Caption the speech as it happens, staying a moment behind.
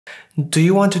Do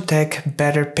you want to take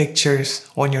better pictures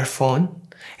on your phone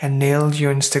and nail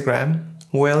your Instagram?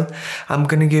 Well, I'm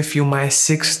gonna give you my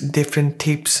 6 different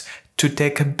tips to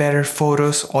take better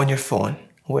photos on your phone.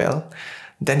 Well,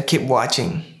 then keep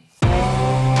watching.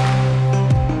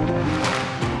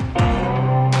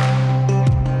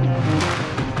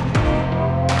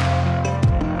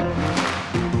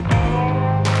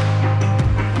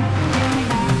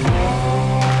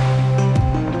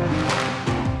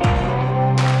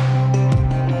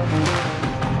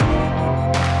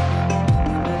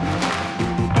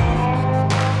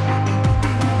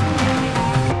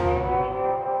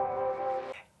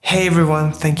 Hey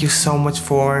everyone, thank you so much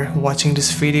for watching this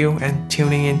video and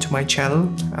tuning into my channel.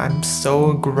 I'm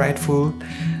so grateful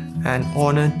and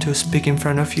honored to speak in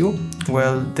front of you.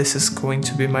 Well, this is going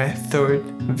to be my 3rd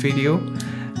video,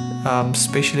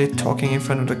 especially talking in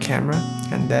front of the camera,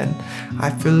 and then I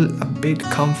feel a bit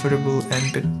comfortable and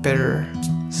a bit better.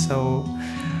 So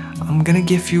I'm gonna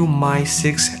give you my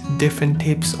 6 different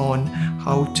tips on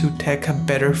how to take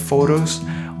better photos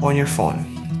on your phone.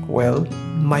 Well,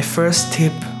 my first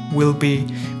tip will be,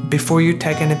 before you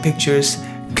take any pictures,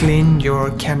 clean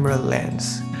your camera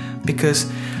lens,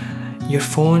 because your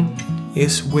phone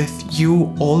is with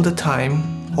you all the time,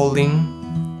 holding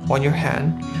on your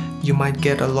hand. You might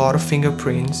get a lot of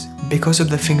fingerprints. Because of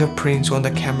the fingerprints on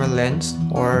the camera lens,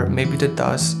 or maybe the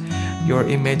dust, your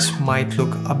image might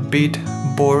look a bit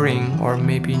boring or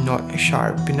maybe not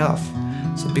sharp enough.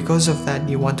 So because of that,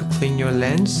 you want to clean your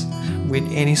lens with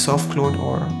any soft cloth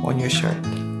or on your shirt,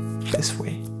 this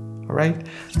way. Alright,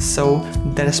 so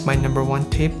that is my number 1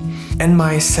 tip. And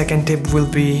my second tip will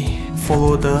be,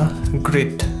 follow the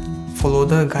grid, follow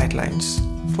the guidelines,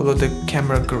 follow the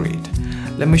camera grid.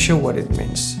 Let me show what it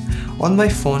means. On my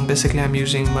phone, basically I'm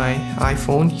using my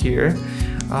iPhone here.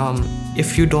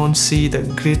 If you don't see the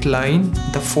grid line,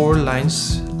 the 4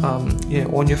 lines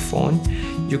on your phone,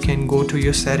 you can go to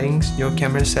your settings, your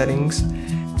camera settings.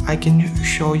 I can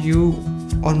show you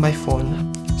on my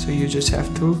phone. So you just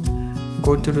have to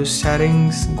go to the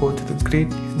settings, go to the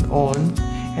grid and on,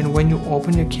 and when you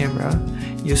open your camera,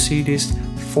 you see these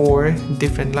 4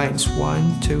 different lines,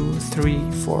 1, 2,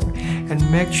 3, 4,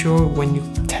 and make sure when you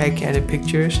take any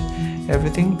pictures,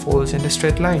 everything falls in a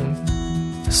straight line.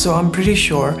 So I'm pretty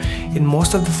sure in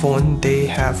most of the phone they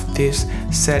have this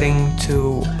setting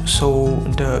to show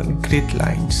the grid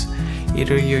lines.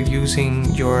 Either you're using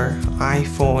your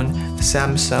iPhone,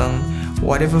 Samsung,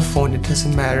 whatever phone, it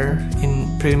doesn't matter.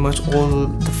 In pretty much all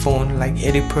the phone, like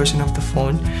 80% of the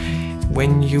phone,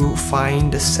 when you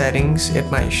find the settings, it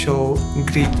might show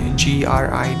grid,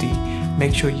 G-R-I-D.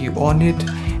 Make sure you on it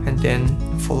and then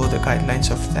follow the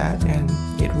guidelines of that, and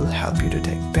it will help you to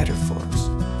take better photos.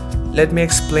 Let me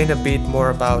explain a bit more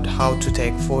about how to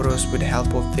take photos with the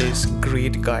help of these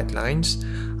grid guidelines.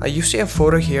 You see a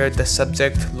photo here, the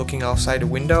subject looking outside the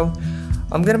window.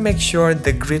 I'm gonna make sure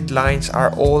the grid lines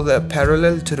are all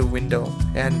parallel to the window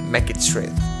and make it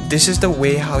straight. This is the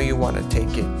way how you want to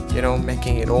take it, you know,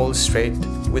 making it all straight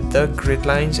with the grid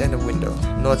lines and the window,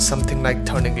 not something like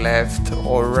turning left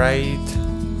or right,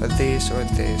 or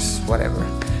this, whatever.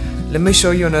 Let me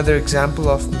show you another example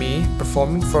of me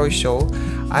performing for a show.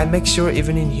 I make sure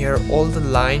even in here all the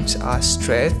lines are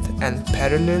straight and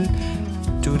parallel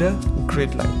to the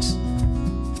grid lines.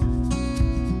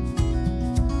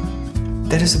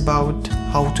 That is about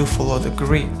how to follow the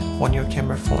grid on your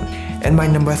camera phone. And my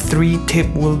number 3 tip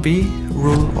will be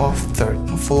rule of third.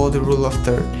 Follow the rule of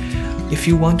third. If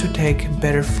you want to take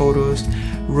better photos,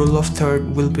 rule of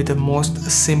third will be the most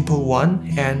simple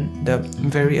one and the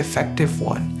very effective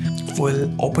one. Well,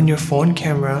 open your phone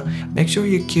camera, make sure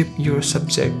you keep your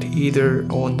subject either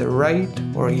on the right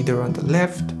or either on the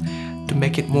left to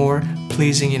make it more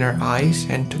pleasing in our eyes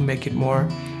and to make it more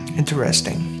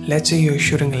interesting. Let's say you're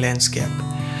shooting a landscape.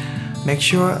 Make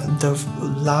sure the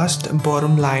last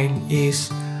bottom line is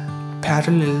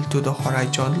parallel to the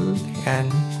horizontal,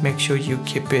 and make sure you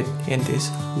keep it in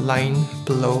this line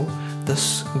below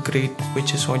this grid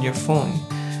which is on your phone.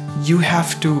 You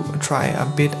have to try a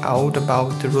bit out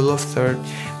about the rule of third.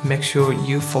 Make sure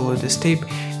you follow this tip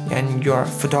and your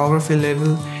photography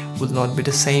level will not be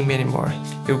the same anymore.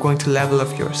 You're going to level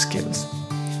up your skills.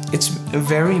 It's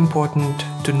very important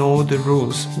to know the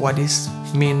rules, what is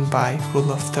meant by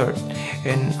rule of third,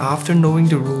 and after knowing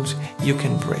the rules you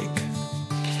can break.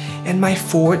 And my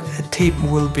 4th tip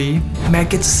will be,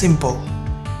 make it simple.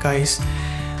 Guys,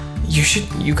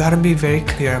 you gotta be very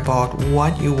clear about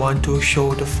what you want to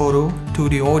show the photo to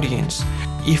the audience.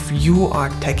 If you are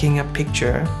taking a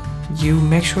picture, you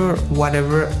make sure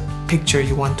whatever picture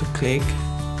you want to click,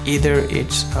 either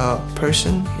it's a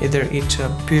person, either it's a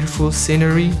beautiful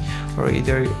scenery, or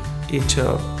either eat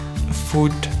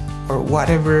food or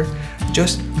whatever,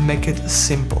 just make it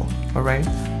simple, alright?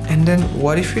 And then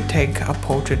what if you take a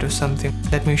portrait or something?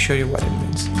 Let me show you what it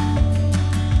means.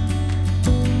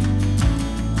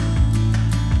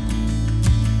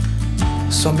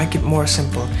 So make it more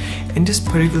simple. In this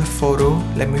particular photo,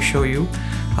 let me show you.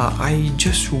 I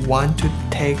just want to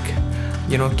take,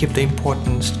 give the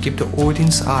importance, give the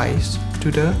audience eyes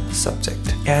to the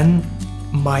subject. And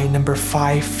my number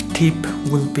 5 tip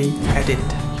will be edit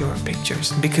your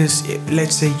pictures. Because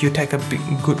let's say you take a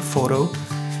good photo,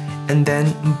 and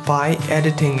then by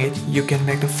editing it, you can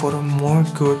make the photo more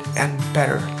good and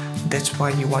better. That's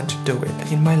why you want to do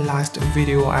it. In my last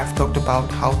video, I've talked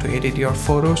about how to edit your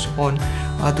photos on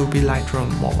Adobe Lightroom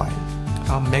Mobile.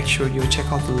 Make sure you check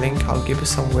out the link. I'll give it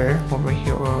somewhere over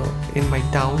here or in my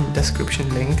down description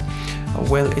link.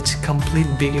 Well, it's complete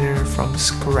beginner from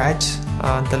scratch.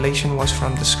 The lesson was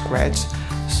from the scratch.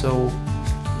 So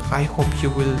I hope you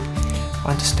will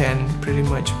understand pretty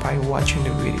much by watching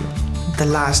the video. The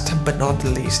last but not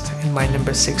the least, in my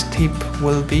number 6 tip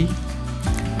will be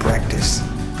practice.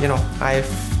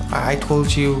 I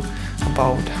told you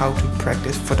about how to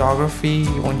practice photography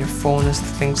on your phone and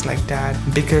things like that,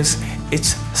 because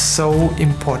it's so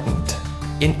important.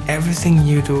 In everything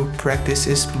you do, practice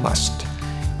is must.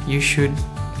 You should,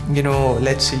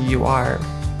 let's say you are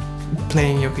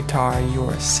playing your guitar, you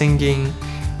are singing,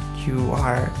 you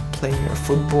are playing your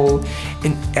football.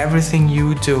 In everything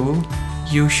you do,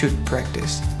 you should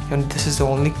practice. And this is the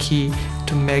only key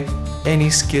to make any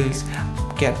skills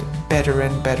get better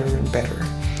and better and better.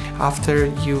 After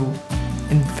you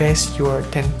invest your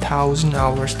 10,000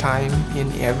 hours time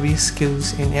in every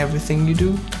skills, in everything you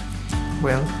do,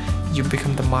 well, you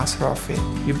become the master of it.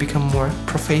 You become more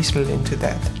professional into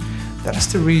that. That's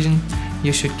the reason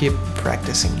you should keep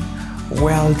practicing.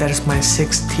 Well, that is my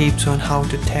 6 tips on how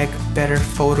to take better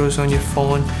photos on your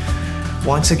phone.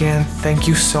 Once again, thank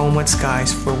you so much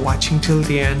guys for watching till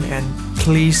the end, and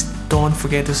please don't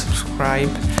forget to subscribe.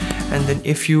 And then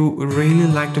if you really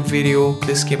like the video,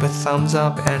 please give a thumbs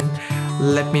up and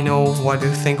let me know what you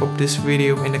think of this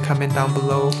video in the comment down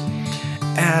below.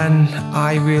 And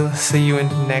I will see you in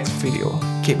the next video.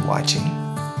 Keep watching.